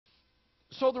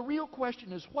So the real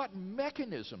question is, what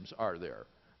mechanisms are there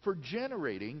for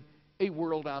generating a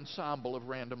world ensemble of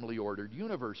randomly ordered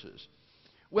universes?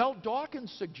 Well,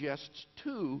 Dawkins suggests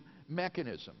two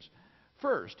mechanisms.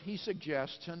 First, he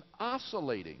suggests an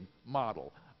oscillating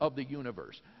model of the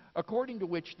universe, according to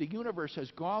which the universe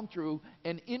has gone through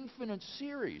an infinite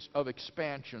series of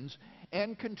expansions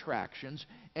and contractions,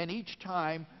 and each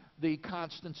time the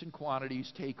constants and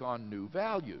quantities take on new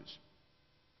values.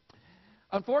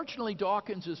 Unfortunately,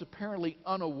 Dawkins is apparently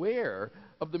unaware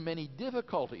of the many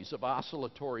difficulties of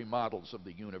oscillatory models of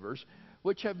the universe,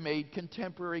 which have made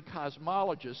contemporary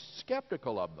cosmologists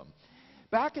skeptical of them.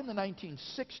 Back in the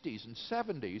 1960s and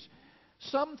 70s,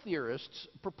 some theorists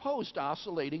proposed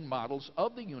oscillating models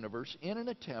of the universe in an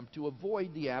attempt to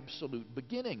avoid the absolute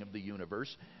beginning of the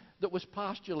universe that was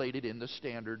postulated in the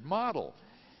Standard Model.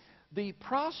 The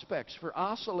prospects for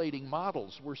oscillating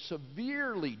models were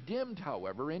severely dimmed,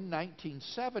 however, in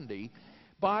 1970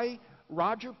 by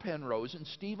Roger Penrose and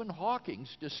Stephen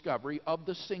Hawking's discovery of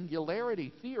the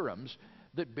singularity theorems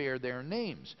that bear their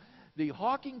names. The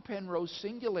Hawking-Penrose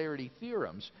singularity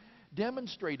theorems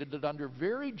demonstrated that under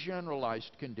very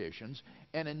generalized conditions,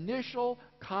 an initial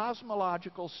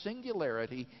cosmological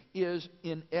singularity is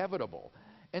inevitable,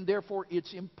 and therefore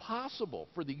it's impossible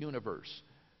for the universe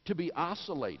to be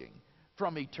oscillating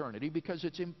from eternity, because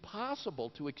it's impossible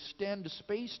to extend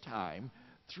space-time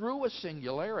through a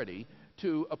singularity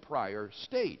to a prior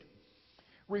state.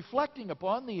 Reflecting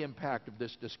upon the impact of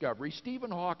this discovery,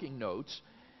 Stephen Hawking notes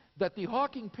that the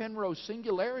Hawking-Penrose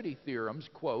singularity theorems,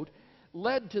 quote,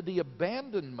 led to the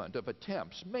abandonment of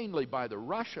attempts, mainly by the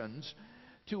Russians,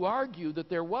 to argue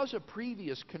that there was a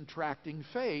previous contracting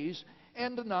phase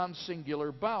and a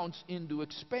non-singular bounce into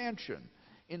expansion.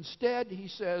 Instead, he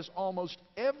says, almost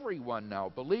everyone now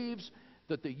believes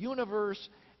that the universe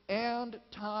and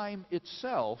time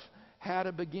itself had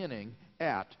a beginning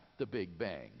at the Big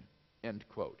Bang, end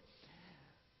quote.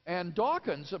 And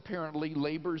Dawkins apparently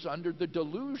labors under the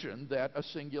delusion that a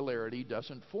singularity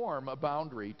doesn't form a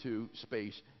boundary to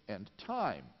space and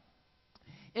time.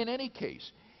 In any case,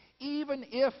 even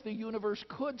if the universe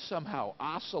could somehow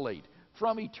oscillate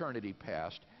from eternity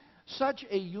past, such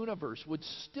a universe would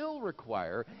still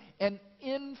require an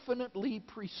infinitely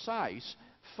precise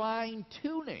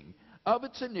fine-tuning of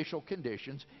its initial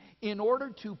conditions in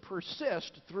order to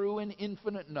persist through an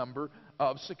infinite number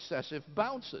of successive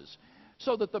bounces,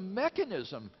 so that the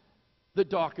mechanism that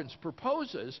Dawkins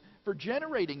proposes for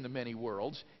generating the many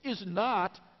worlds is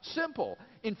not simple.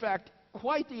 In fact,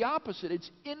 quite the opposite.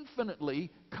 It's infinitely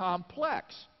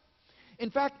complex. In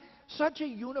fact, such a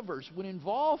universe would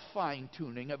involve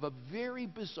fine-tuning of a very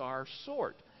bizarre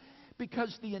sort,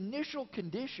 because the initial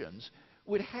conditions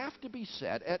would have to be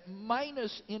set at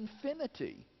minus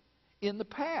infinity in the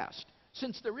past,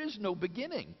 since there is no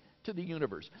beginning to the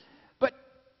universe. But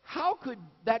how could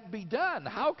that be done?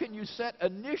 How can you set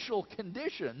initial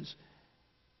conditions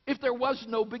if there was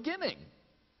no beginning?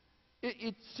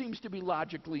 It seems to be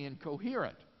logically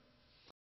incoherent.